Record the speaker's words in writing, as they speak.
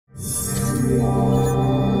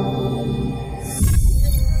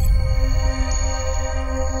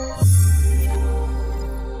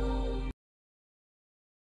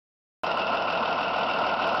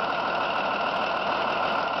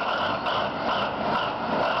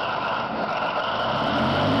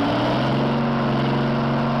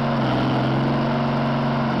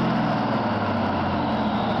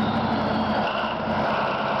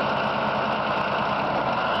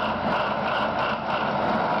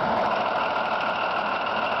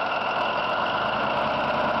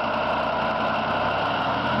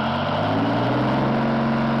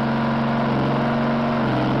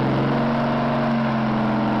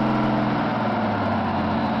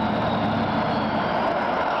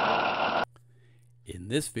In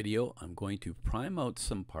this video, I'm going to prime out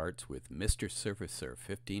some parts with Mr. Surfacer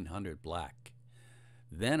 1500 Black.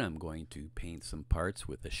 Then I'm going to paint some parts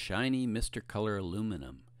with a shiny Mr. Color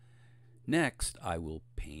Aluminum. Next, I will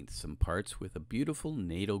paint some parts with a beautiful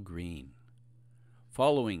NATO Green.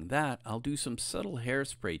 Following that, I'll do some subtle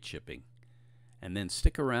hairspray chipping. And then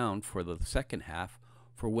stick around for the second half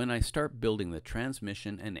for when I start building the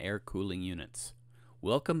transmission and air cooling units.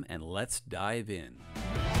 Welcome, and let's dive in.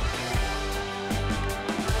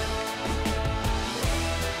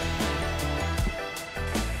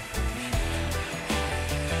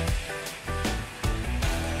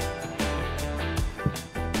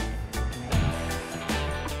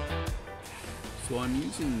 So I'm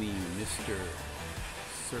using the Mr.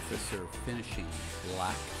 Surfacer Finishing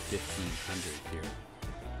Black 1500 here,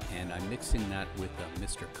 and I'm mixing that with a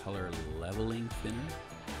Mr. Color Leveling Thinner,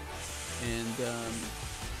 and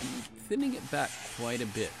I'm thinning it back quite a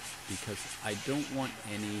bit because I don't want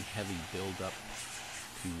any heavy buildup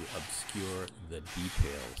to obscure the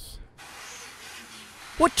details.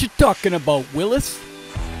 What you talking about, Willis?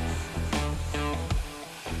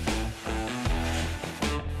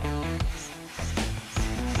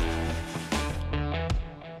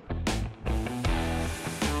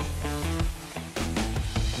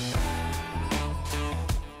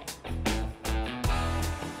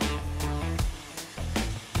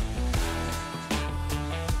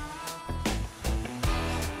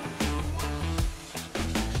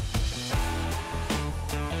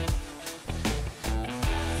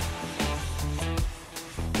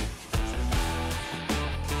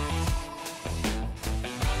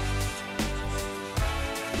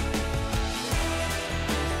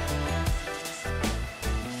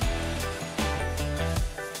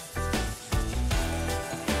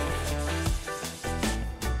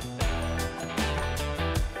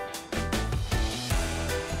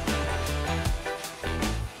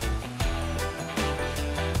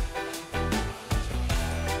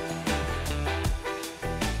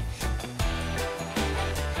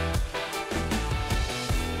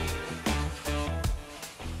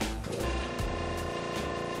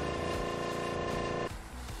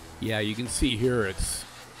 Yeah, you can see here it's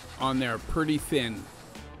on there pretty thin,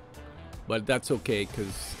 but that's okay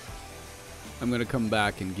because I'm going to come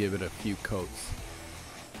back and give it a few coats.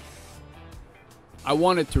 I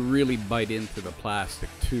want it to really bite into the plastic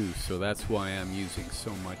too, so that's why I'm using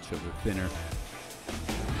so much of the thinner.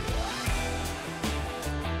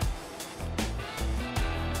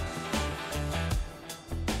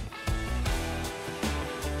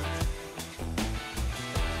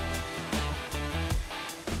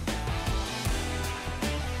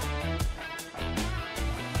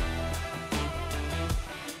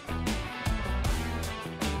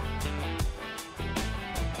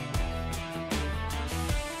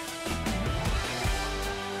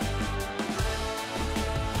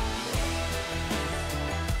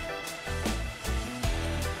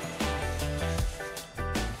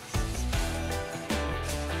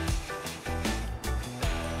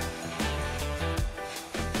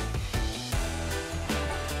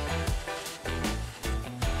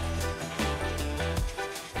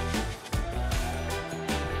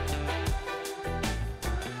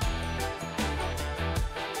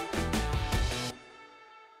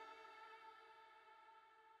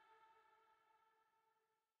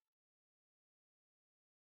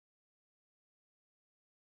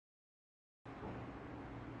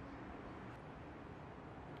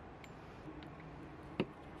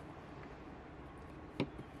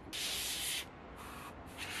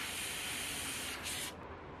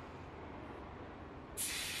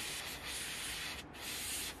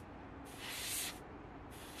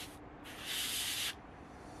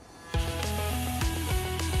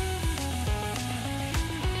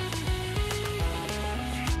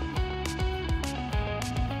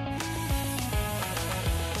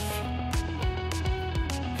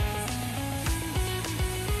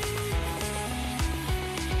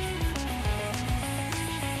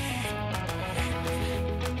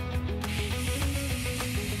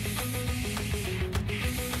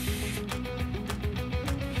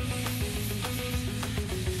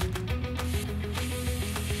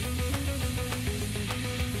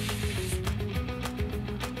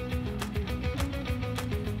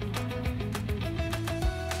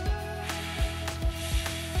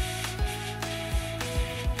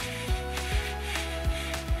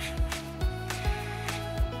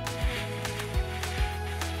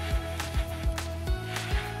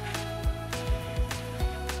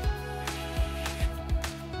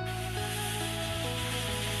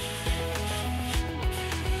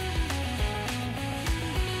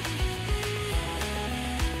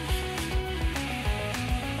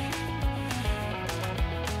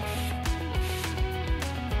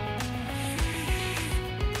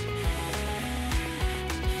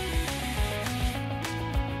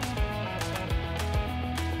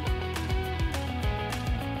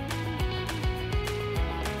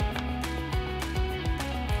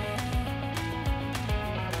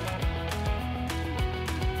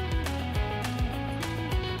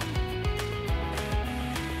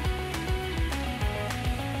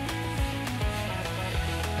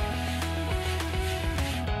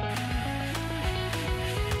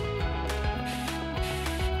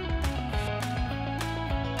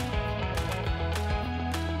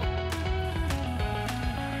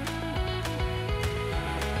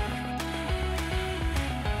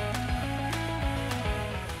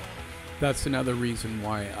 That's another reason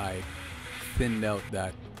why I thinned out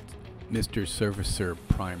that Mr. Surfacer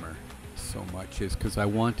primer so much, is because I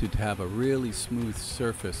wanted to have a really smooth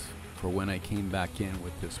surface for when I came back in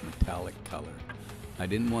with this metallic color. I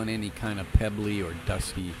didn't want any kind of pebbly or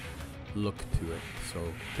dusty look to it, so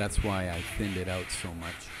that's why I thinned it out so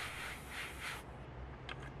much.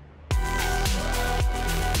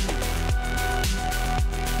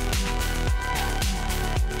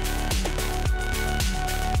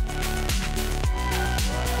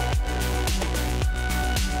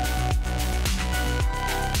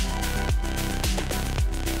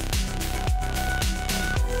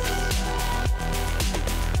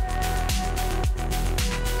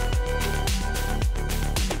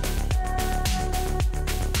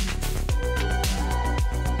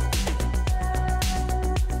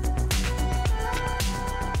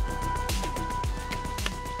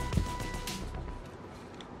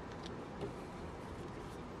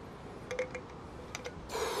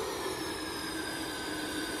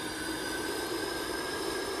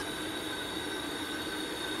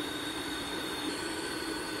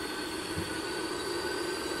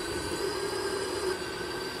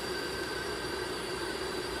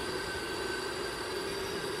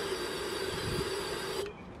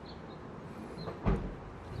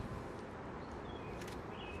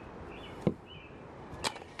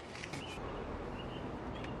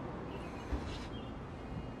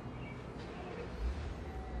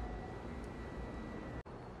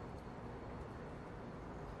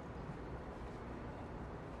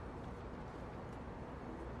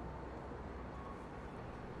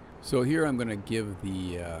 So here I'm going to give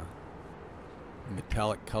the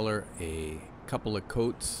metallic color a couple of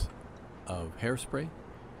coats of hairspray.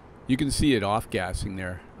 You can see it off-gassing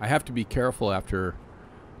there. I have to be careful after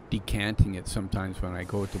decanting it sometimes when I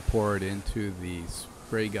go to pour it into the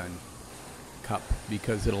spray gun cup,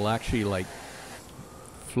 because it'll actually like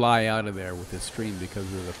fly out of there with the stream because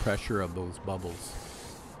of the pressure of those bubbles.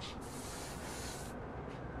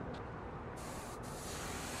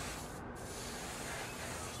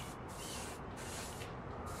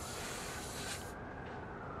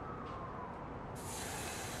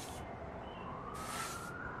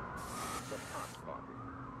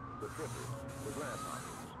 The trippers, the grasshoppers,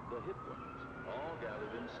 the hipwings, all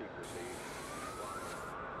gathered in secrecy.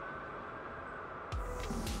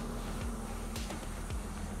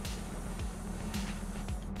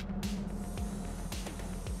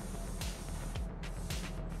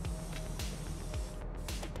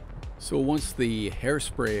 So once the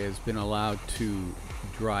hairspray has been allowed to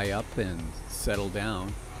dry up and settle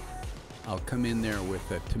down, I'll come in there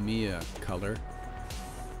with a Tamiya color.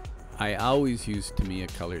 I always use Tamiya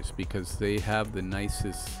colors because they have the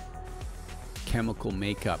nicest chemical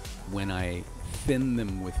makeup when I thin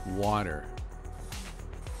them with water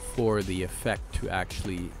for the effect to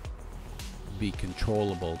actually be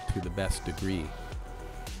controllable to the best degree.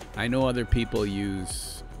 I know other people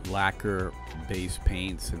use lacquer based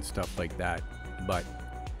paints and stuff like that, but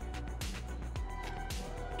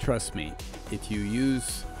trust me, if you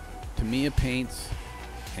use Tamiya paints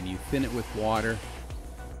and you thin it with water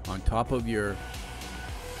on top of your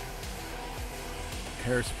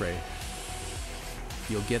hairspray,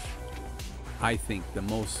 you'll get, I think, the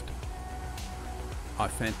most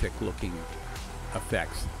authentic looking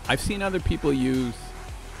effects. I've seen other people use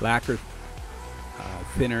lacquer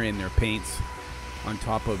thinner in their paints on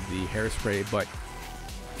top of the hairspray, but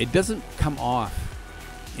it doesn't come off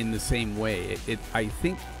in the same way. I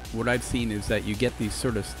think what I've seen is that you get these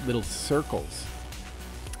sort of little circles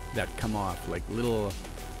that come off, like little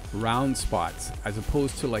round spots, as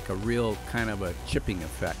opposed to like a real kind of a chipping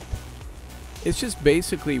effect. It's just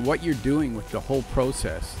basically what you're doing with the whole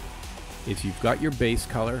process is you've got your base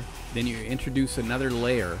color, then you introduce another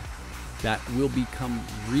layer that will become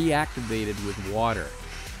reactivated with water.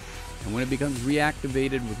 And when it becomes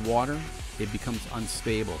reactivated with water, it becomes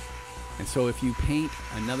unstable. And so if you paint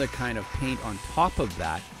another kind of paint on top of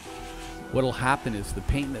that, what'll happen is the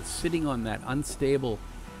paint that's sitting on that unstable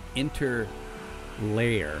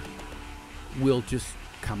layer will just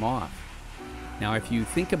come off. Now if you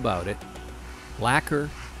think about it, lacquer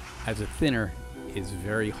as a thinner is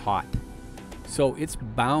very hot, so it's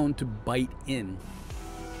bound to bite in,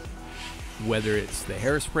 whether it's the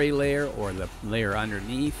hairspray layer or the layer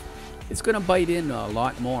underneath. It's going to bite in a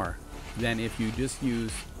lot more than if you just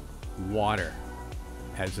use water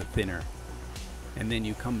as a thinner, and then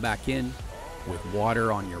you come back in with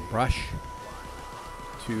water on your brush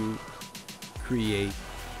to create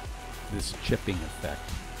this chipping effect.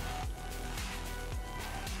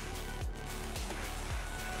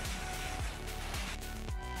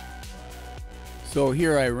 So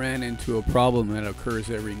here I ran into a problem that occurs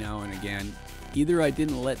every now and again. Either I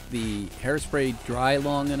didn't let the hairspray dry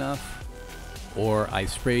long enough, or I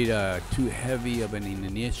sprayed too heavy of an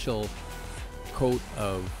initial coat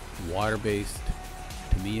of water-based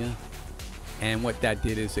Tamiya, and what that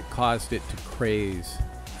did is it caused it to craze,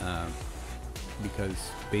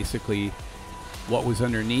 because basically what was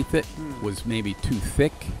underneath it was maybe too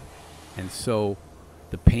thick, and so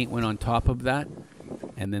the paint went on top of that,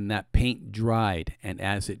 and then that paint dried, and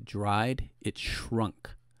as it dried, it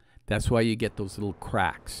shrunk. That's why you get those little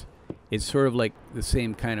cracks. It's sort of like the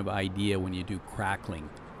same kind of idea when you do crackling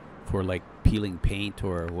for like peeling paint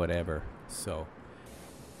or whatever. So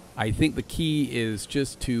I think the key is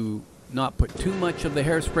just to not put too much of the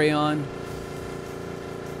hairspray on,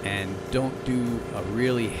 and don't do a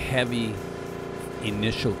really heavy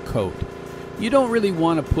initial coat. You don't really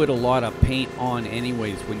want to put a lot of paint on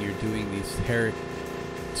anyways when you're doing these hair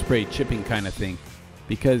spray chipping kind of thing,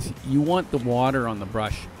 because you want the water on the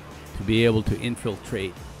brush to be able to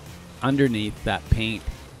infiltrate underneath that paint,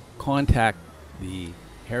 contact the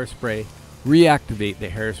hairspray, reactivate the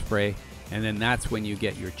hairspray, and then that's when you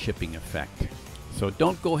get your chipping effect. So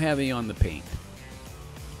don't go heavy on the paint.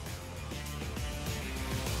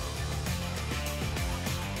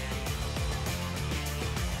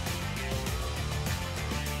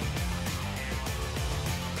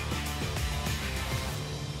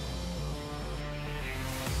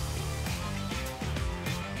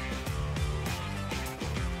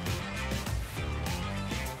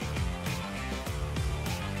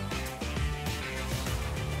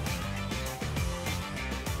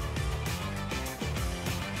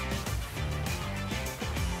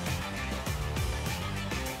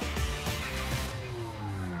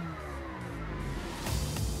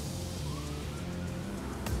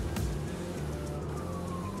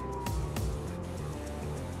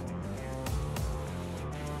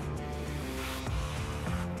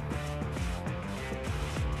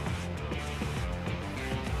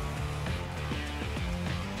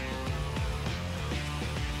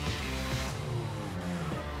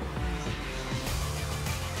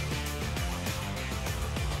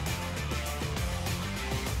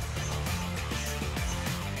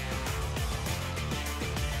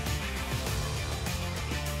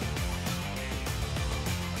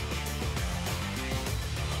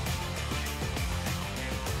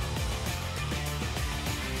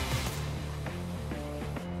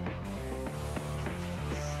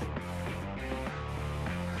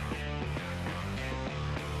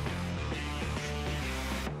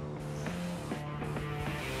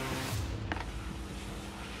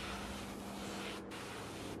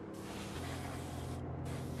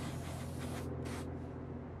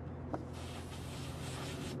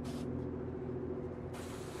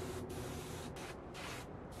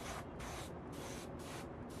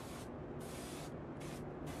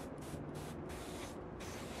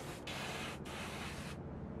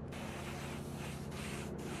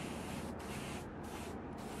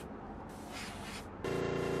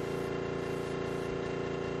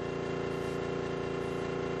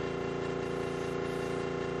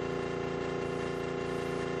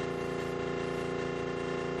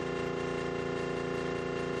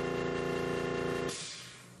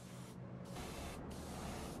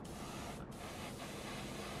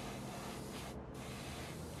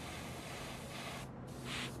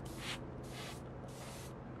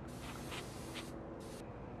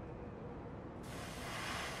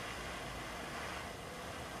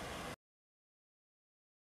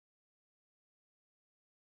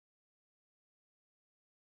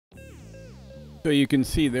 So you can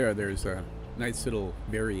see there's a nice little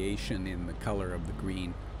variation in the color of the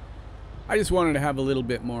green. I just wanted to have a little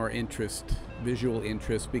bit more interest, visual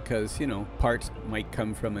interest, because, you know, parts might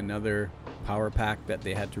come from another power pack that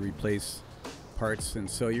they had to replace parts, and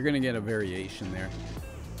so you're going to get a variation there.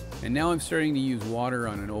 And now I'm starting to use water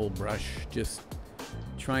on an old brush, just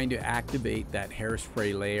trying to activate that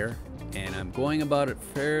hairspray layer, and I'm going about it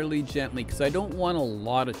fairly gently because I don't want a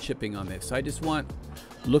lot of chipping on this. I just want,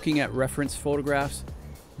 looking at reference photographs,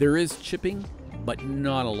 there is chipping, but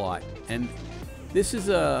not a lot. And this is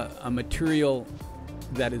a material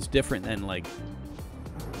that is different than, like,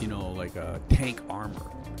 you know, like a tank armor.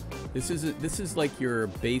 This is like your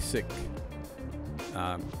basic,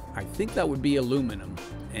 I think that would be aluminum,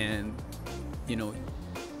 and you know,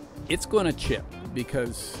 it's going to chip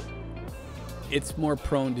because it's more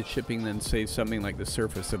prone to chipping than, say, something like the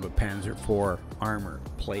surface of a Panzer IV armor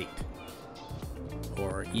plate,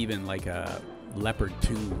 or even like a Leopard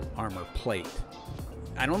II armor plate.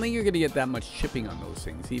 I don't think you're going to get that much chipping on those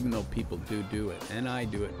things, even though people do it, and I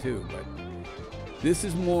do it too. But This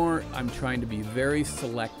is more, I'm trying to be very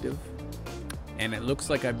selective, and it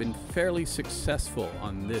looks like I've been fairly successful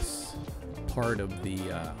on this part of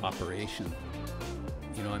the operation.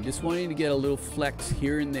 You know, I'm just wanting to get a little flex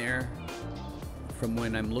here and there from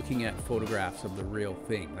when I'm looking at photographs of the real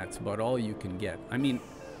thing. That's about all you can get. I mean,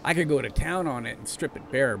 I could go to town on it and strip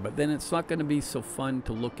it bare, but then it's not going to be so fun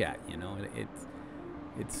to look at, you know.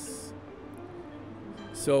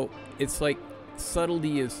 So it's like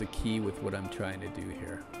subtlety is the key with what I'm trying to do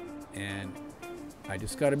here. And I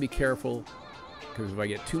just got to be careful, because if I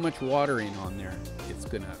get too much watering on there, it's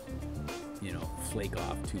going to, you know, flake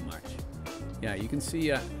off too much. Yeah, you can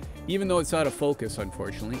see, even though it's out of focus,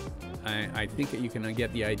 unfortunately, I think that you can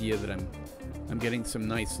get the idea that I'm getting some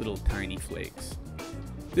nice little tiny flakes.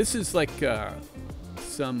 This is like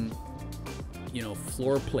some, you know,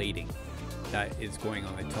 floor plating that is going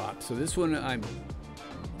on the top. So this one I'm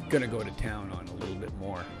gonna go to town on a little bit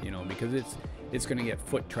more, you know, because it's gonna get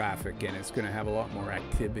foot traffic and it's gonna have a lot more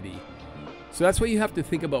activity. So that's what you have to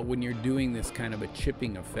think about when you're doing this kind of a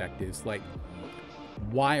chipping effect, is like,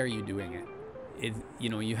 why are you doing it? You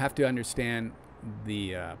know, you have to understand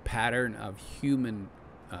the pattern of human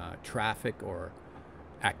traffic or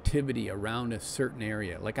activity around a certain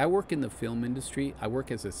area. Like, I work in the film industry. I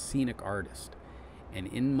work as a scenic artist, and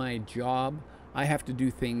in my job I have to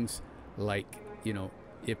do things like, you know,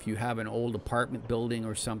 if you have an old apartment building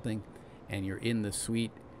or something and you're in the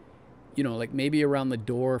suite, you know, like maybe around the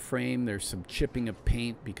door frame there's some chipping of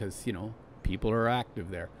paint because, you know, people are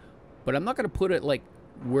active there. But I'm not going to put it like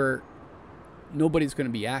where nobody's going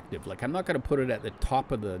to be active. Like, I'm not going to put it at the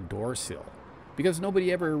top of the door sill because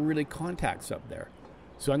nobody ever really contacts up there.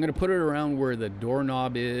 So I'm going to put it around where the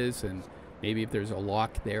doorknob is, and maybe if there's a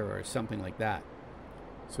lock there or something like that.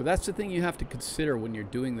 So that's the thing you have to consider when you're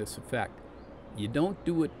doing this effect. You don't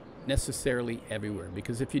do it necessarily everywhere,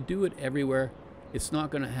 because if you do it everywhere, it's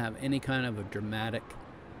not going to have any kind of a dramatic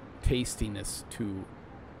tastiness to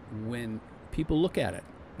when people look at it,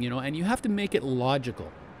 you know. And you have to make it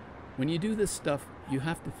logical. When you do this stuff, you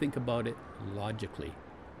have to think about it logically.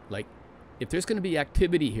 Like, if there's going to be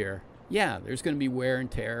activity here, yeah, there's going to be wear and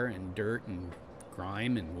tear and dirt and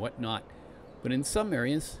grime and whatnot. But in some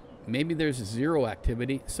areas, maybe there's zero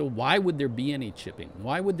activity. So why would there be any chipping?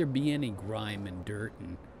 Why would there be any grime and dirt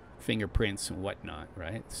and fingerprints and whatnot,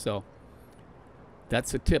 right? So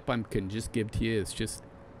that's a tip I can just give to you, is just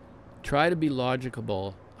try to be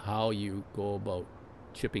logical how you go about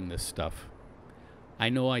chipping this stuff. I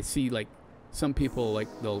know I see, like, some people, like,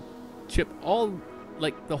 they'll chip all,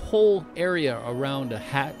 like, the whole area around a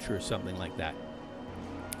hatch or something like that.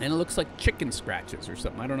 And it looks like chicken scratches or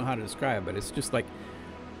something. I don't know how to describe it. It's just like,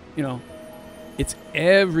 you know, it's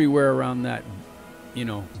everywhere around that, you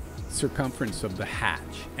know, circumference of the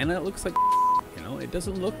hatch. And it looks like, you know, it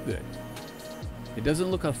doesn't look good. It doesn't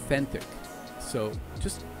look authentic. So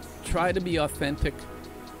just try to be authentic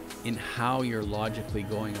in how you're logically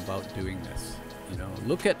going about doing this. You know,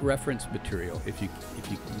 look at reference material if you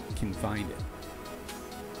can find it.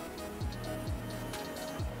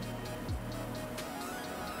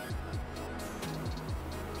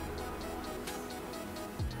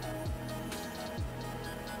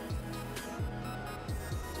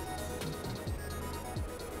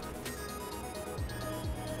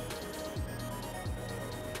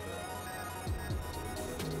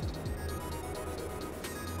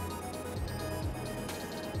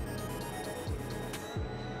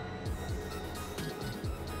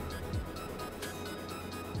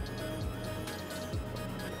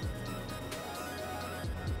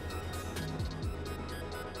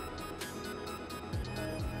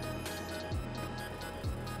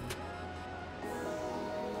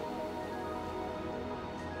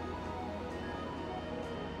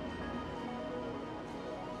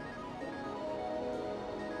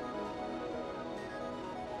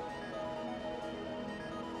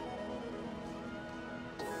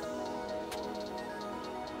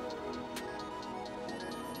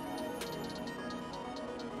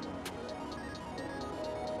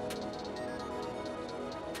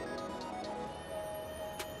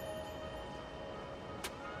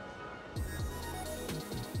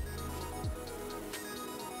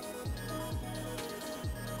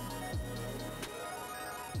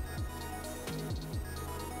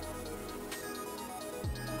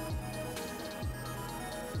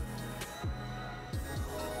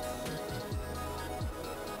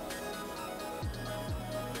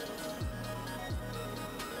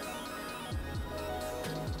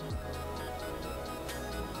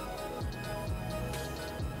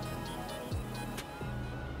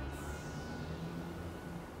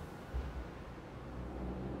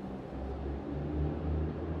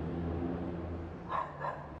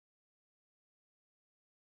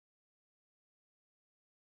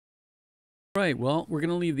 Right, well, we're going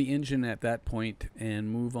to leave the engine at that point and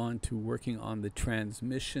move on to working on the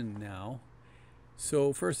transmission now.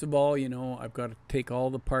 So first of all, you know, I've got to take all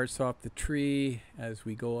the parts off the tree as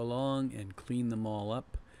we go along and clean them all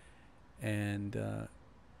up. And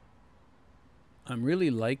I'm really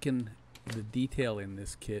liking the detail in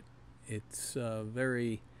this kit. It's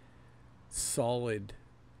very solid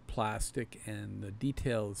plastic and the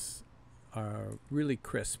details are really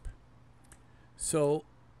crisp. So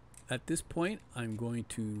at this point, I'm going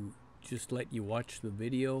to just let you watch the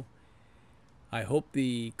video. I hope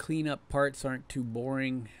the cleanup parts aren't too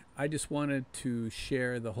boring. I just wanted to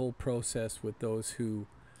share the whole process with those who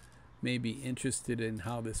may be interested in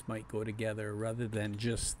how this might go together rather than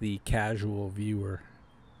just the casual viewer.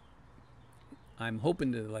 I'm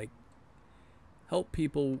hoping to like help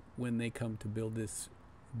people when they come to build this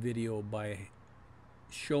video by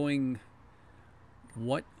showing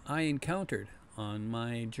what I encountered on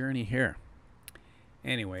my journey here.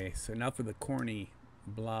 Anyway, so enough of the corny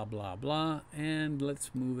blah blah blah, and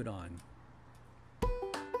let's move it on.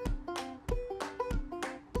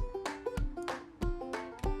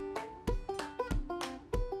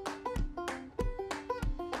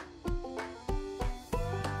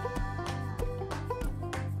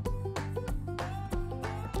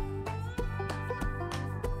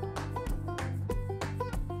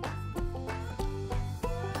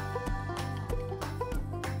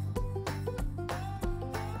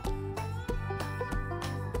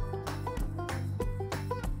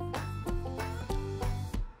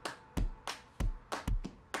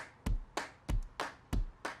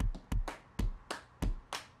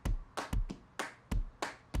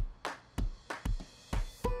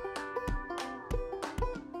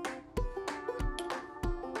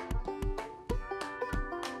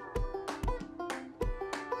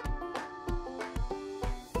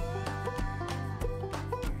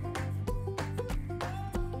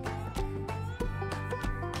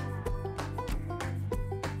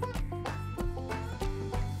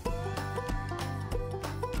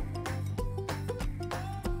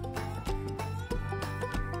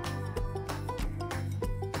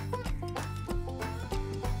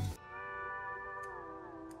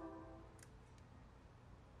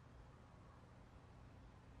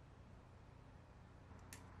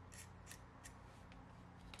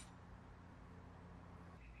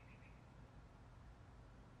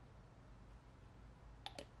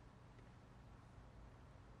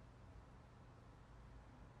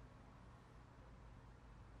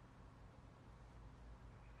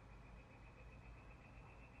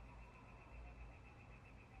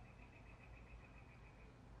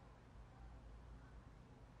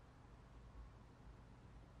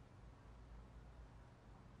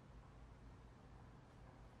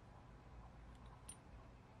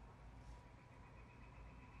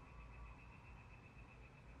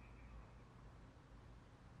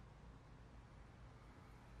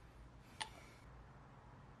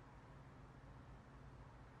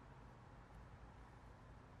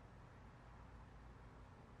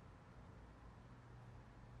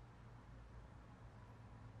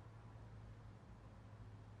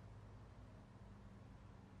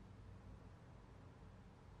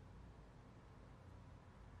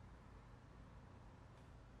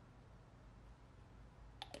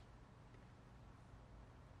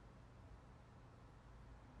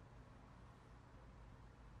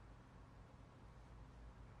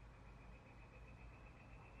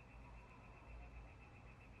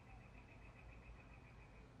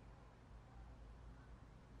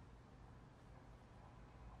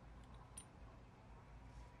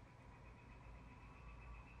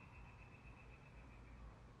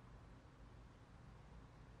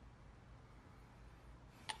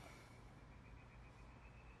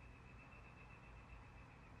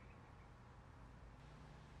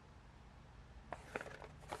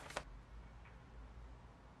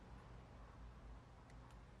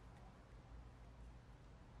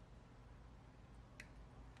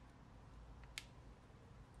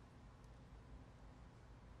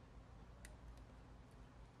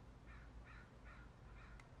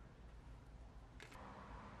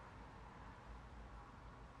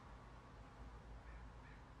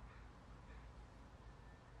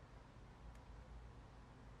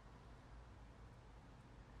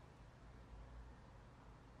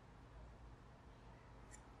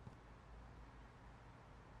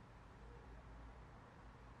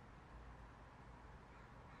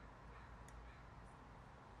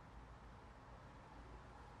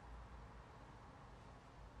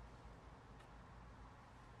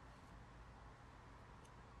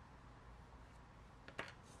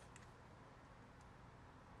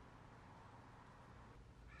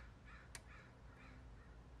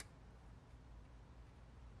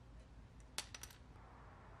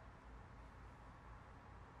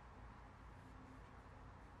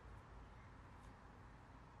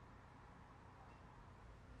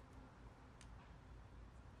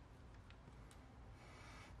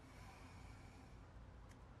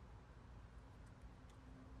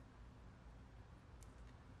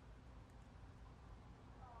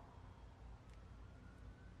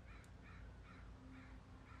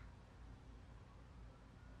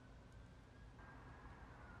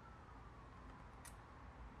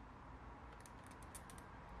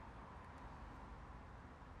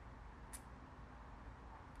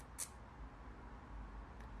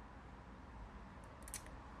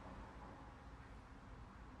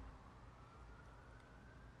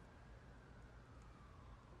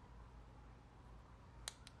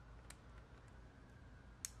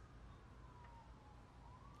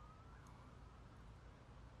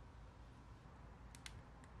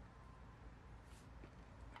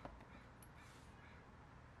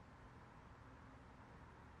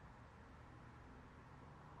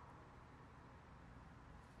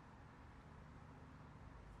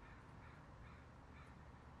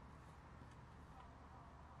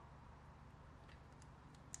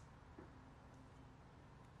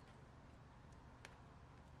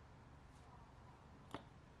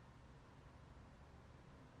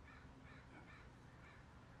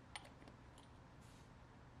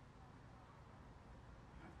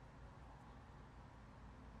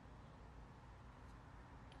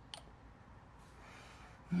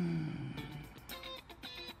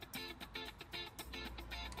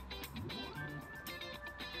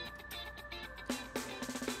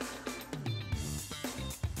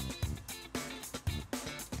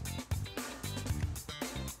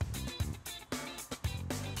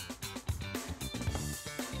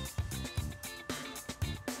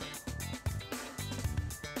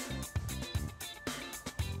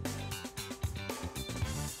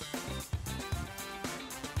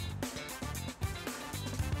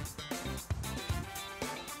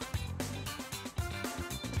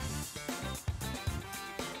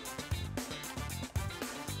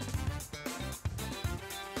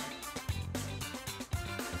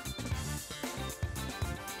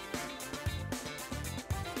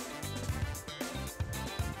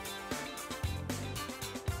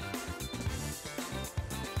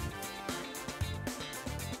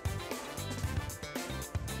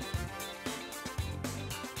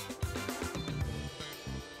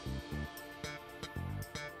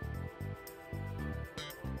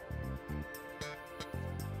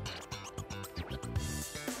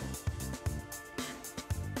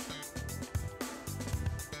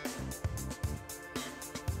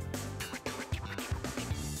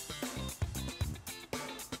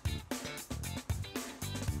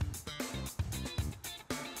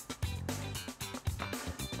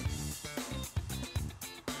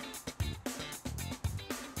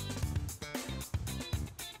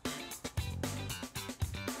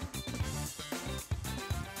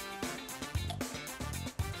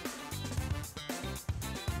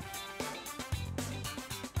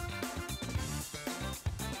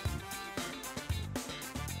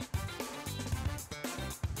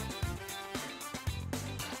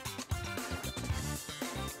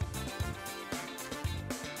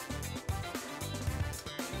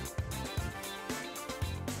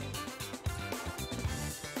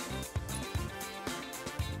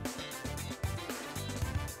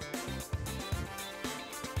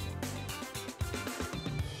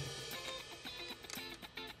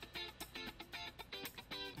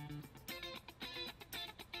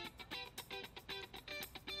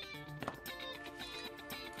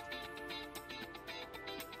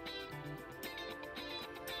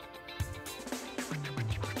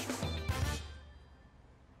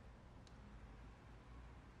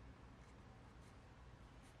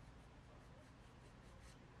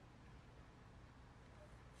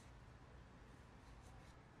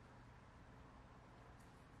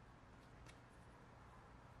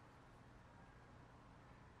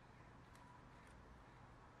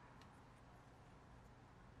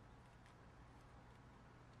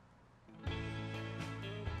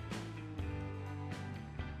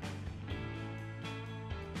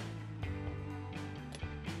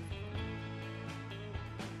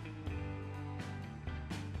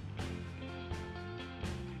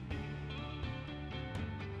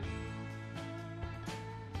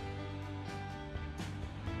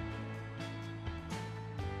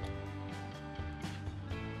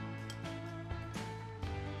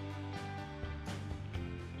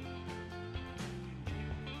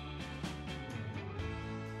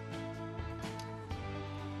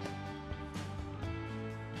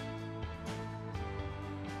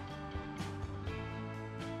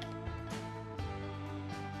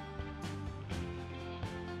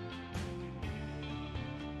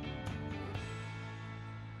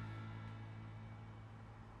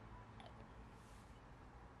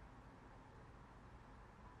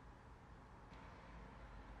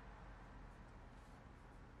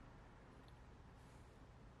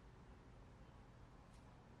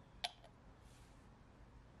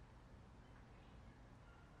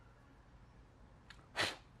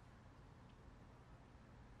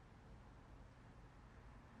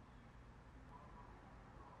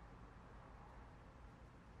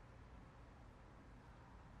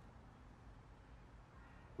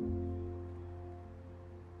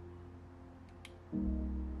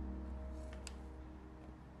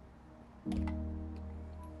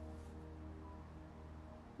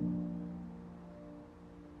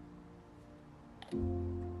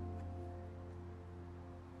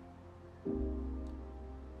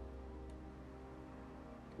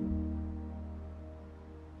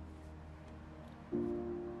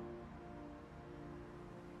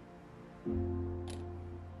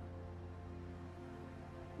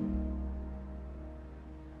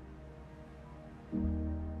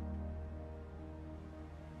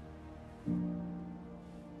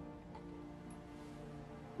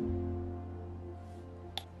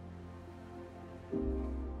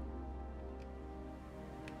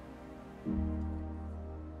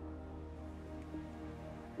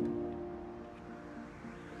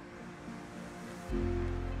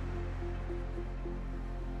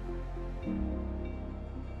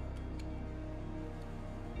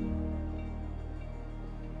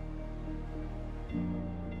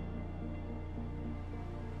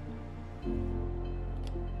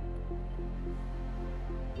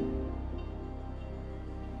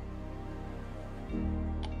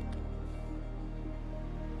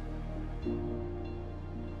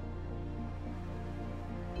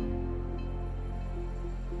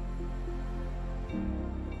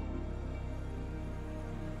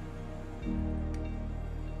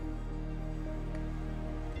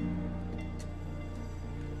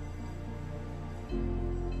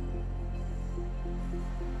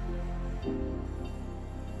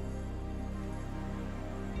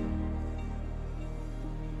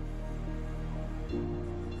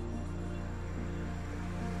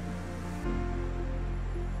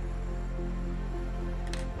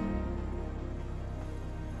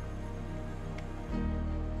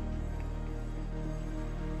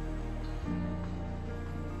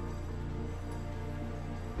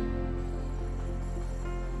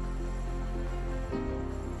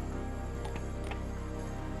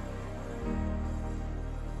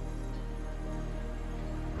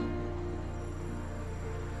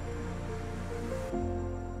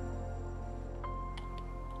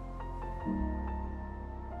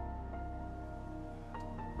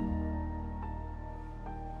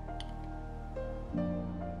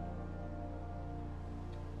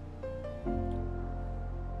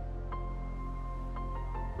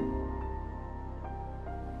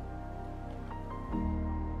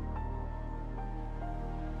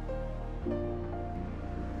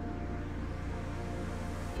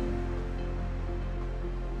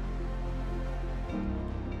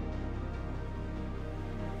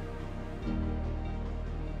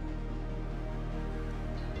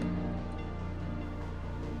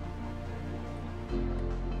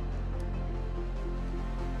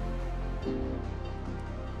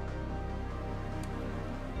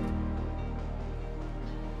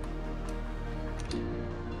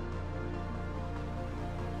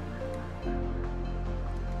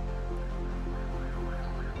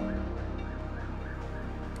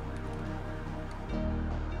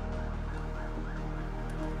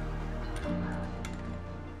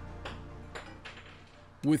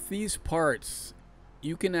 With these parts,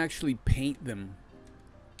 you can actually paint them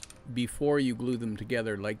before you glue them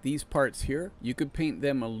together. Like these parts here, you could paint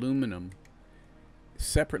them aluminum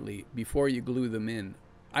separately before you glue them in.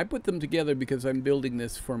 I put them together because I'm building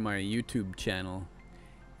this for my YouTube channel,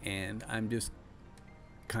 and I'm just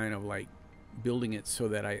kind of like building it so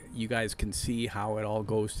that you guys can see how it all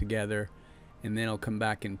goes together, and then I'll come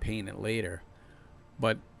back and paint it later.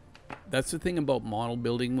 But that's the thing about model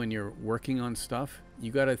building. When you're working on stuff,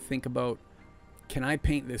 you got to think about, can I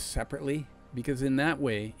paint this separately? Because in that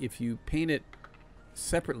way, if you paint it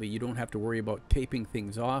separately, you don't have to worry about taping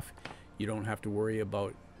things off. You don't have to worry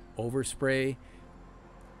about overspray.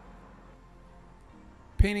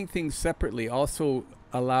 Painting things separately also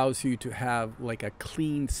allows you to have like a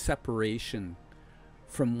clean separation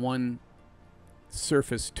from one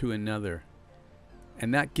surface to another.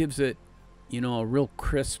 And that gives it, you know, a real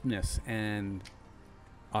crispness and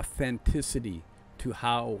authenticity to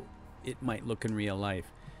how it might look in real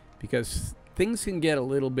life. Because things can get a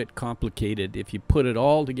little bit complicated if you put it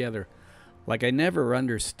all together. Like, I never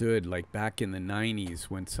understood, like back in the 90s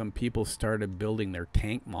when some people started building their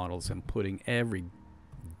tank models and putting every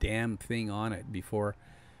damn thing on it before,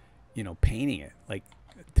 you know, painting it. Like,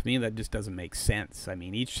 to me that just doesn't make sense. I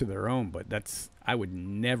mean, each to their own, but I would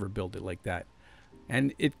never build it like that.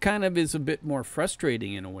 And it kind of is a bit more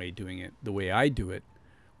frustrating in a way doing it the way I do it,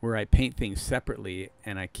 where I paint things separately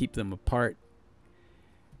and I keep them apart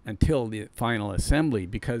until the final assembly,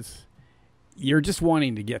 because you're just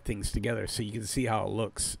wanting to get things together so you can see how it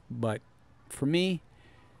looks. But for me,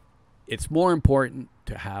 it's more important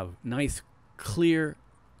to have nice, clear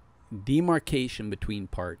demarcation between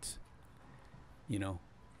parts, you know,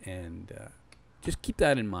 and just keep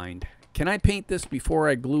that in mind. Can I paint this before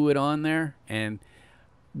I glue it on there? And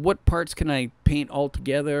what parts can I paint all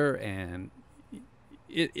together? And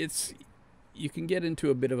it's you can get into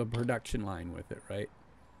a bit of a production line with it, right?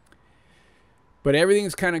 But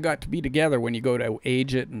everything's kind of got to be together when you go to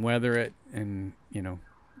age it and weather it and, you know,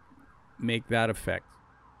 make that effect.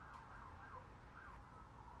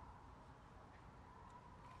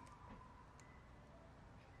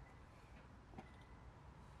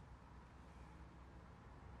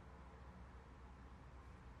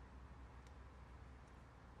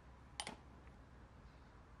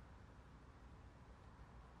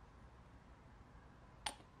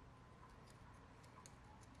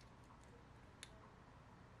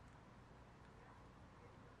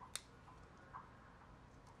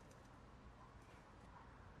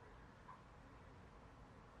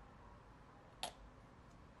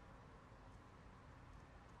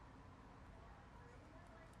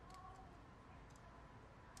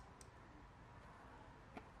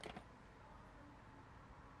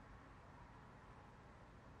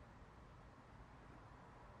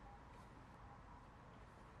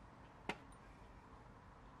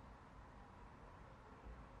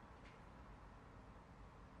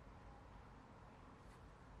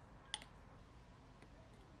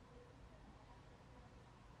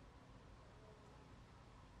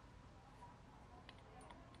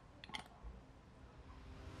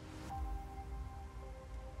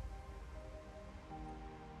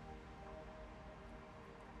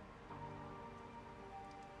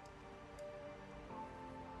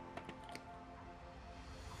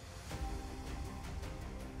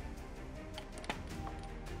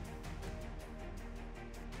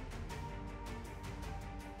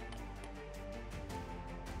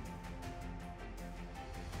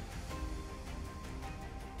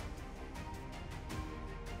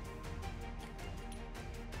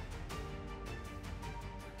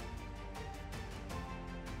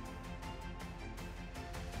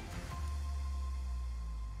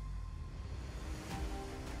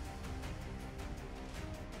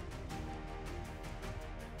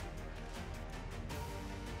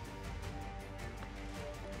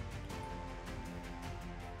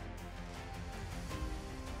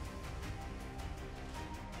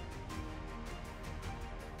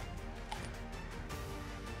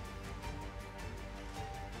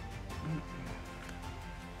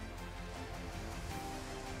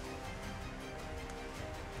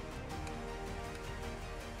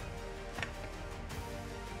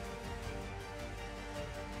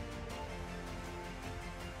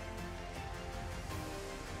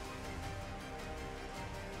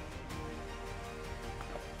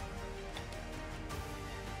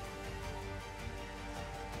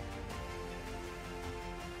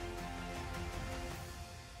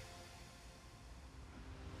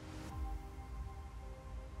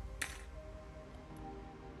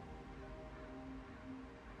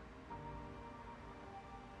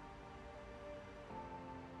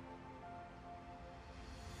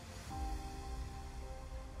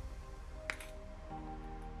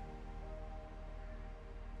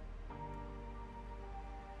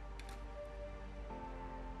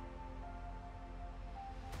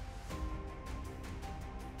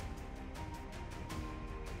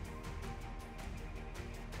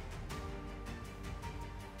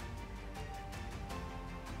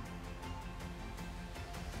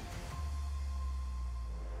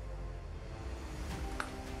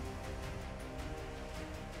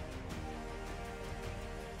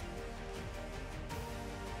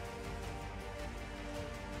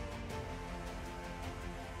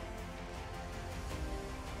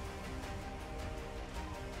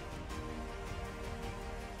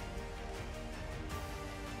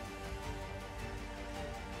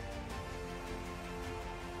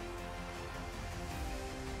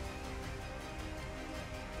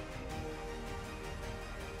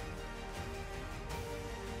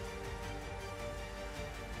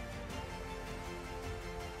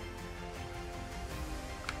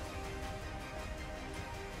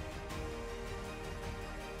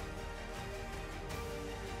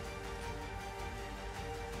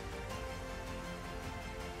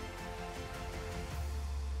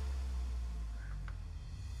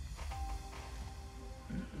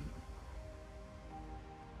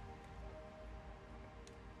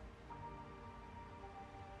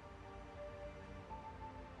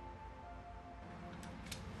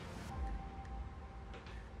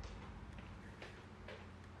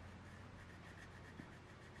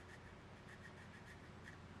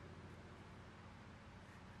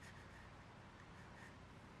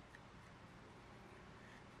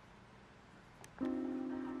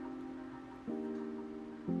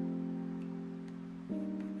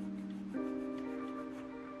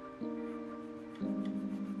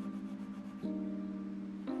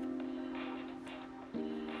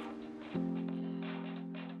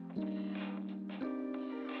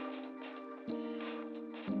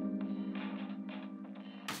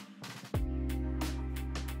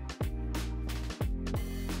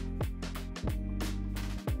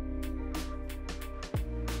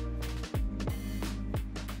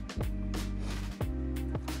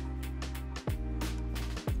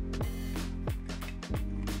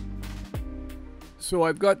 So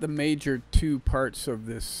I've got the major two parts of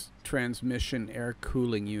this transmission air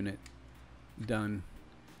cooling unit done,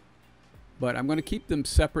 but I'm going to keep them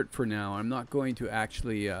separate for now. I'm not going to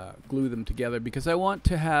actually glue them together because I want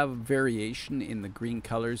to have variation in the green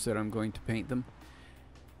colors that I'm going to paint them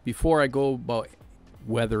before I go about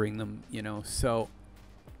weathering them, you know. So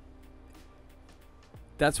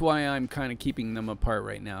that's why I'm kind of keeping them apart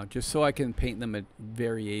right now, just so I can paint them a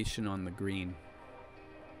variation on the green.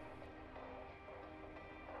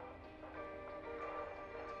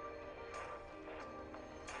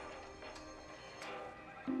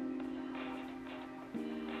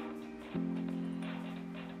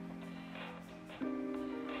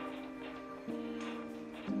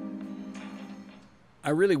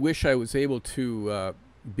 I really wish I was able to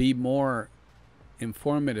be more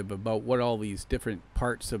informative about what all these different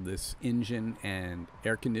parts of this engine and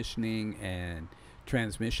air conditioning and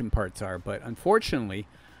transmission parts are, but unfortunately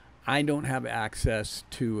I don't have access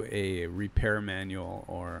to a repair manual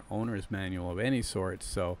or owner's manual of any sort,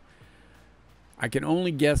 so I can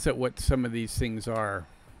only guess at what some of these things are.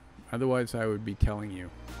 Otherwise I would be telling you.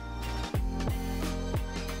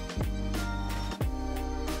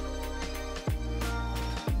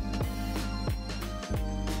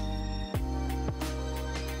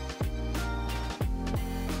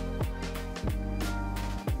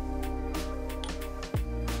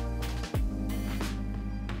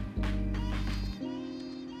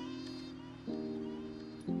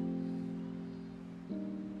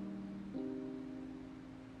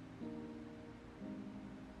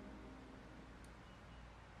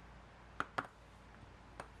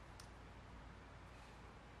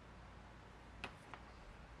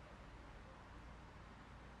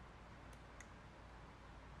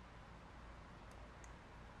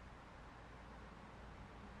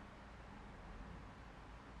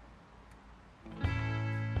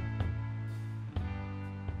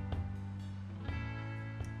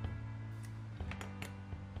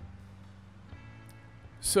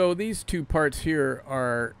 So these two parts here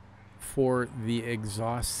are for the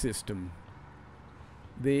exhaust system.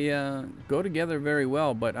 They go together very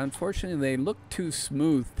well, but unfortunately they look too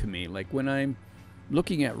smooth to me. Like when I'm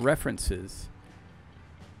looking at references,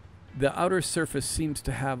 the outer surface seems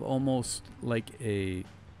to have almost like a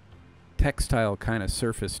textile kind of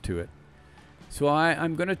surface to it. So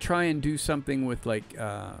I'm going to try and do something with like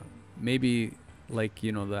maybe like,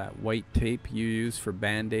 you know, that white tape you use for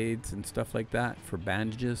band-aids and stuff like that, for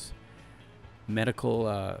bandages,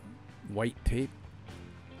 medical white tape.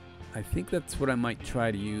 I think that's what I might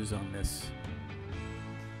try to use on this.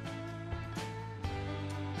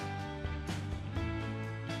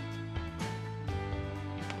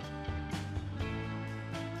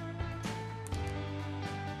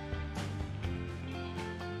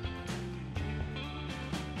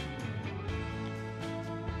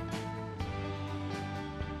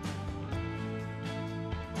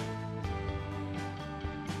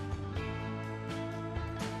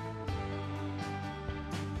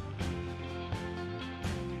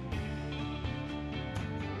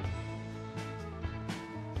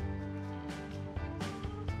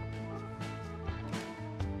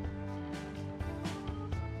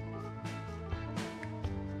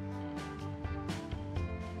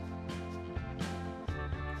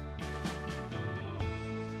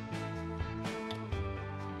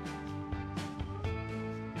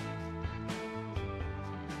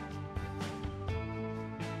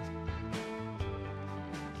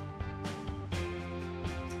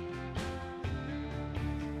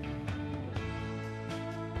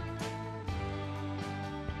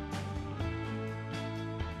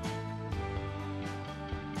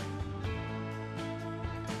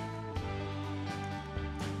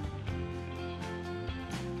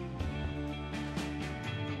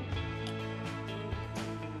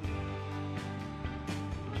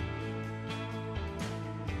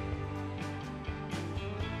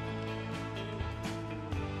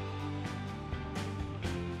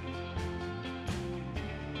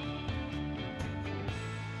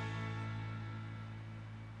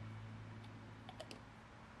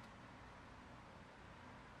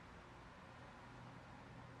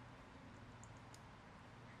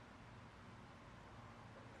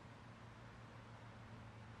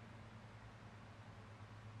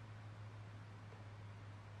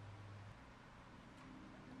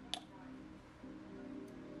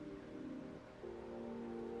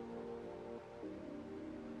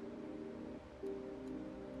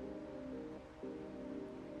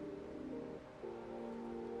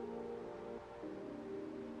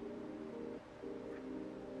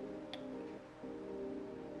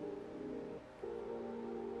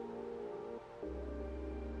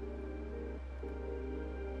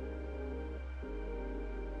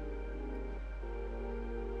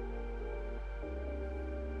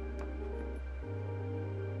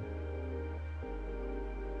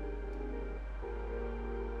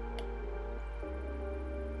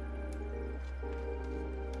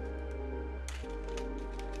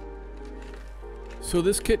 So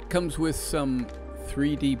this kit comes with some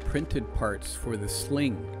 3D printed parts for the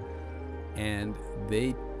Sling, and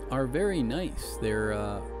they are very nice. They're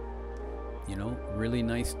you know, really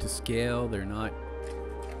nice to scale. They're not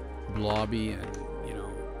blobby and, you know,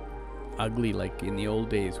 ugly like in the old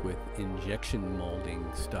days with injection molding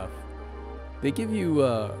stuff. They give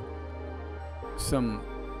you some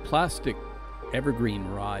plastic evergreen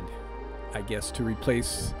rod, I guess, to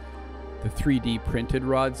replace the 3D printed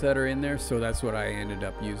rods that are in there, so that's what I ended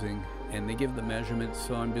up using. And they give the measurements,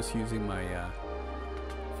 so I'm just using my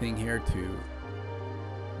thing here to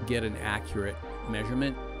get an accurate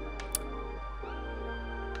measurement.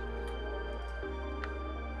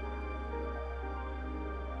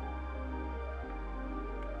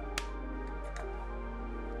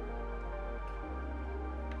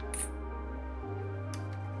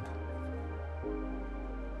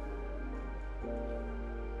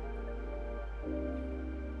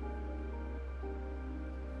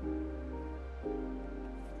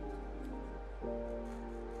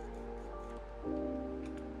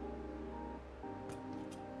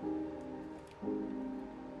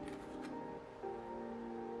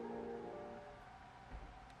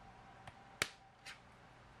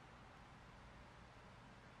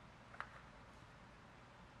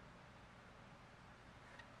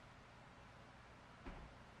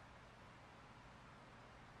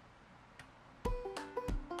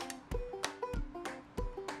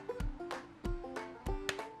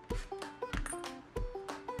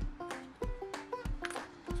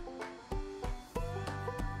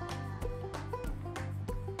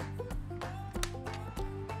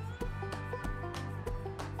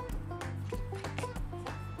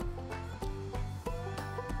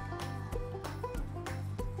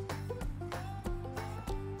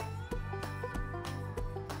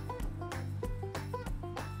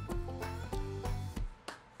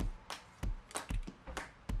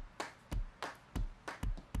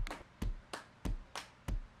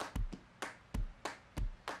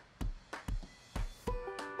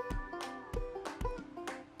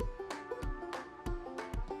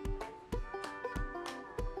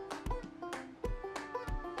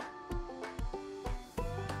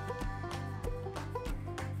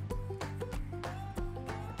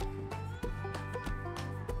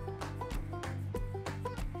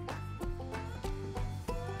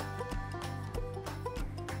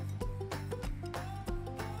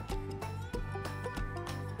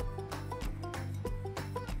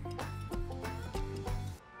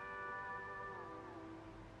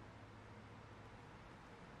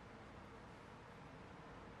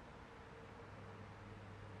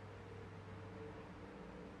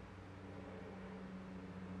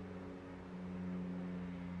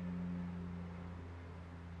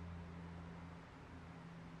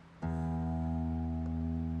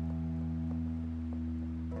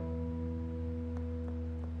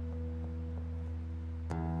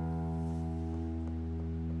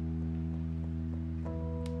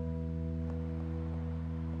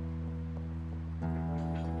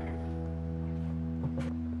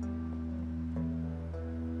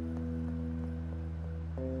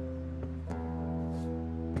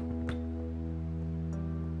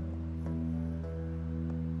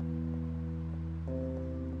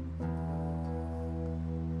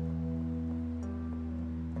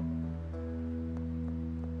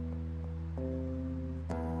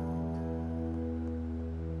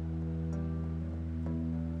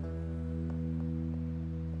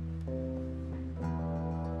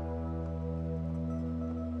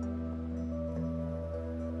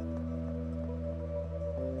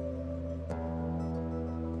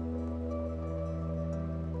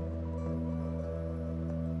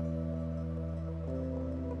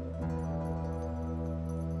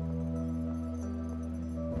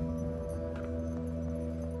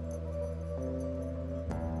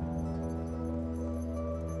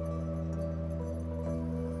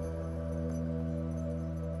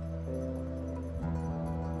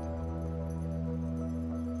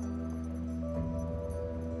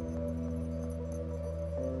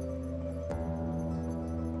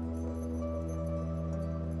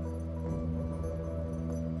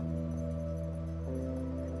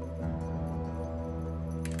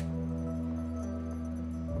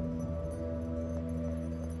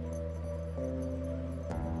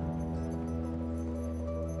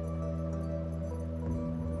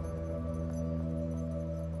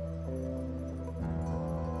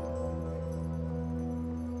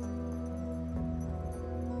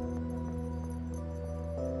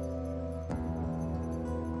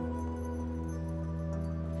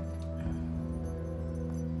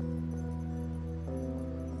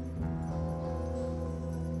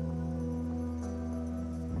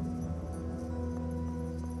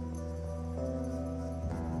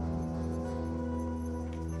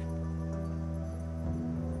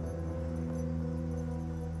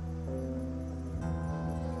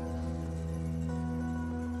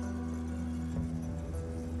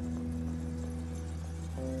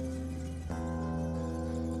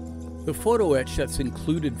 The photo etch that's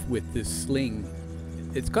included with this sling,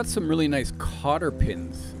 it's got some really nice cotter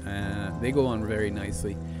pins. They go on very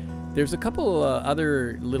nicely. There's a couple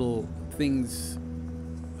other little things,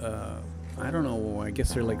 I don't know, I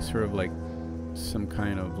guess they're like sort of like some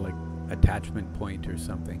kind of like attachment point or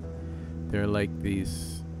something. They're like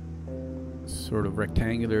these sort of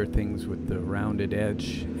rectangular things with the rounded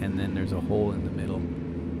edge, and then there's a hole in the middle.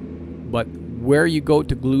 But where you go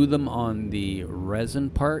to glue them on the resin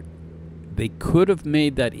part, they could have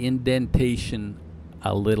made that indentation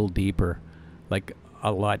a little deeper, like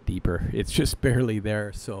a lot deeper. It's just barely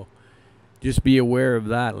there, so just be aware of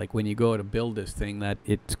that. Like when you go to build this thing, that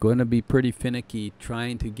it's going to be pretty finicky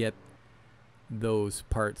trying to get those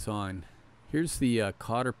parts on. Here's the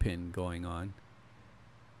cotter pin going on.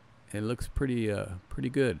 It looks pretty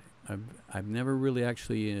good. I've never really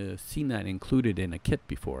actually seen that included in a kit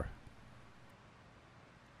before.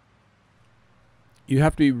 You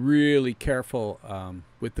have to be really careful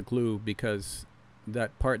with the glue, because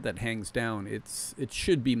that part that hangs down, it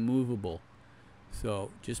should be movable.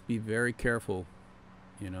 So just be very careful,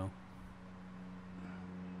 you know.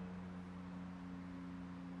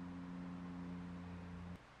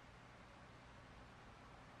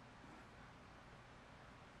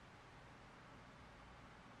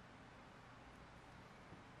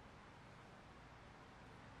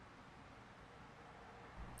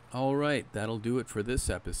 Alright, that'll do it for this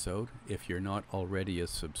episode. If you're not already a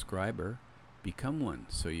subscriber, become one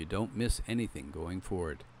so you don't miss anything going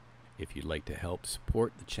forward. If you'd like to help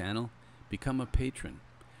support the channel, become a patron.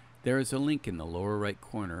 There is a link in the lower right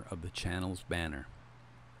corner of the channel's banner.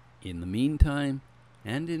 In the meantime,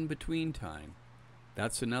 and in between time,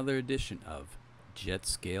 that's another edition of Jet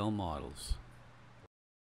Scale Models.